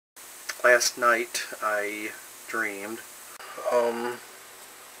Last night I dreamed, oh,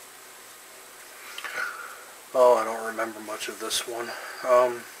 I don't remember much of this one.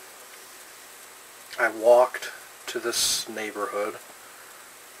 I walked to this neighborhood.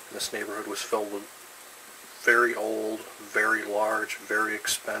 This neighborhood was filled with very old, very large, very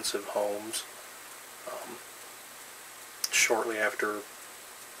expensive homes. Shortly after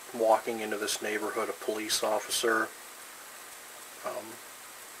walking into this neighborhood, a police officer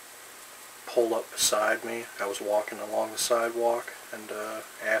pulled up beside me. I was walking along the sidewalk and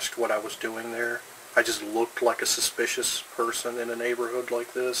asked what I was doing there. I just looked like a suspicious person in a neighborhood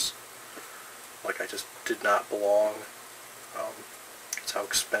like this. Like I just did not belong. That's how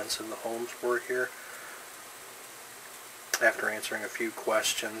expensive the homes were here. After answering a few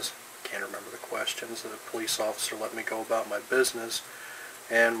questions, can't remember the questions, the police officer let me go about my business.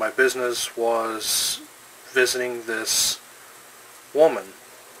 And my business was visiting this woman.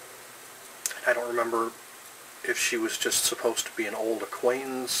 I don't remember if she was just supposed to be an old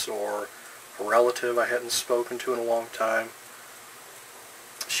acquaintance or a relative I hadn't spoken to in a long time.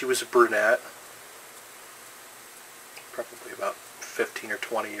 She was a brunette, probably about 15 or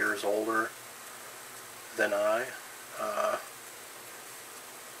 20 years older than I.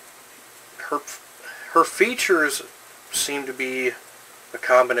 Her features seemed to be a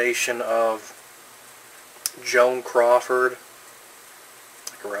combination of Joan Crawford,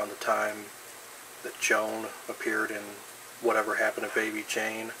 like around the time that Joan appeared in Whatever Happened to Baby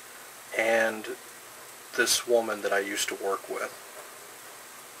Jane, and this woman that I used to work with.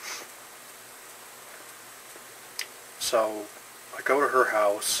 So I go to her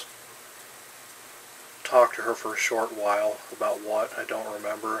house, talk to her for a short while about what, I don't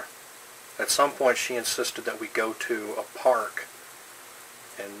remember. At some point she insisted that we go to a park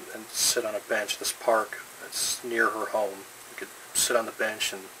and sit on a bench. This park that's near her home. We could sit on the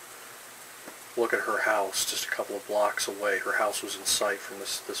bench and look at her house just a couple of blocks away. Her house was in sight from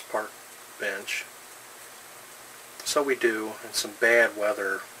this park bench. So we do, and some bad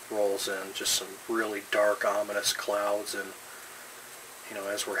weather rolls in, just some really dark, ominous clouds, and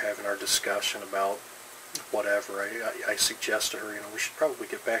as we're having our discussion about whatever, I suggest to her, we should probably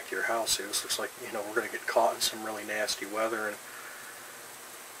get back to your house here. This looks like, we're going to get caught in some really nasty weather.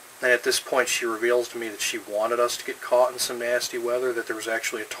 And at this point she reveals to me that she wanted us to get caught in some nasty weather, that there was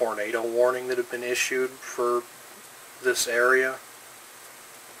actually a tornado warning that had been issued for this area.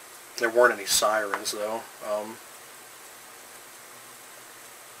 There weren't any sirens though.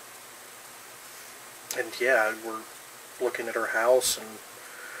 And yeah, we're looking at her house, and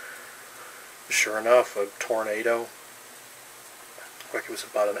sure enough, a tornado, like it was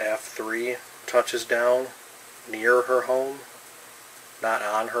about an F3, touches down near her home, not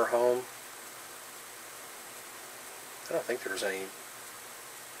on her home. I don't think there was any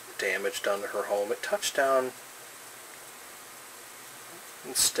damage done to her home. It touched down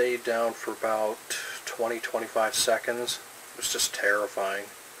and stayed down for about 20-25 seconds. It was just terrifying.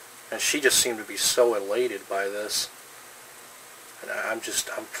 And she just seemed to be so elated by this. And I'm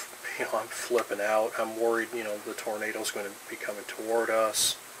flipping out. I'm worried, the tornado's going to be coming toward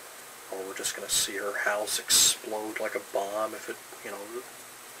us, or we're just going to see her house explode like a bomb if it,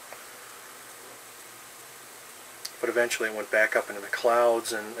 But eventually it went back up into the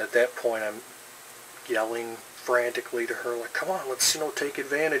clouds, and at that point I'm yelling frantically to her, like, come on, let's, take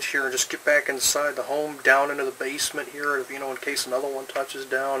advantage here and just get back inside the home, down into the basement here, in case another one touches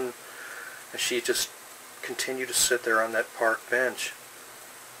down. And she just continued to sit there on that park bench.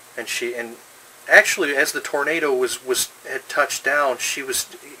 And actually, as the tornado had touched down, she was,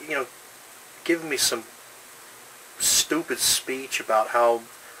 giving me some stupid speech about how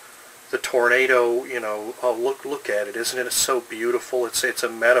the tornado, oh, look at it, isn't it so beautiful? It's a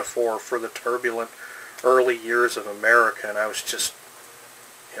metaphor for the turbulent early years of America. And I was just,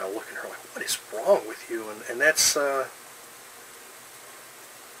 looking at her like, what is wrong with you? And that's all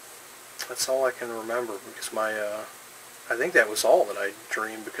I can remember, because I think that was all that I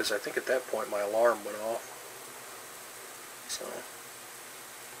dreamed, because I think at that point my alarm went off. So,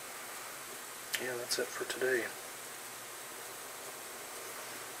 yeah, that's it for today.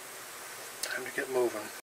 Time to get moving.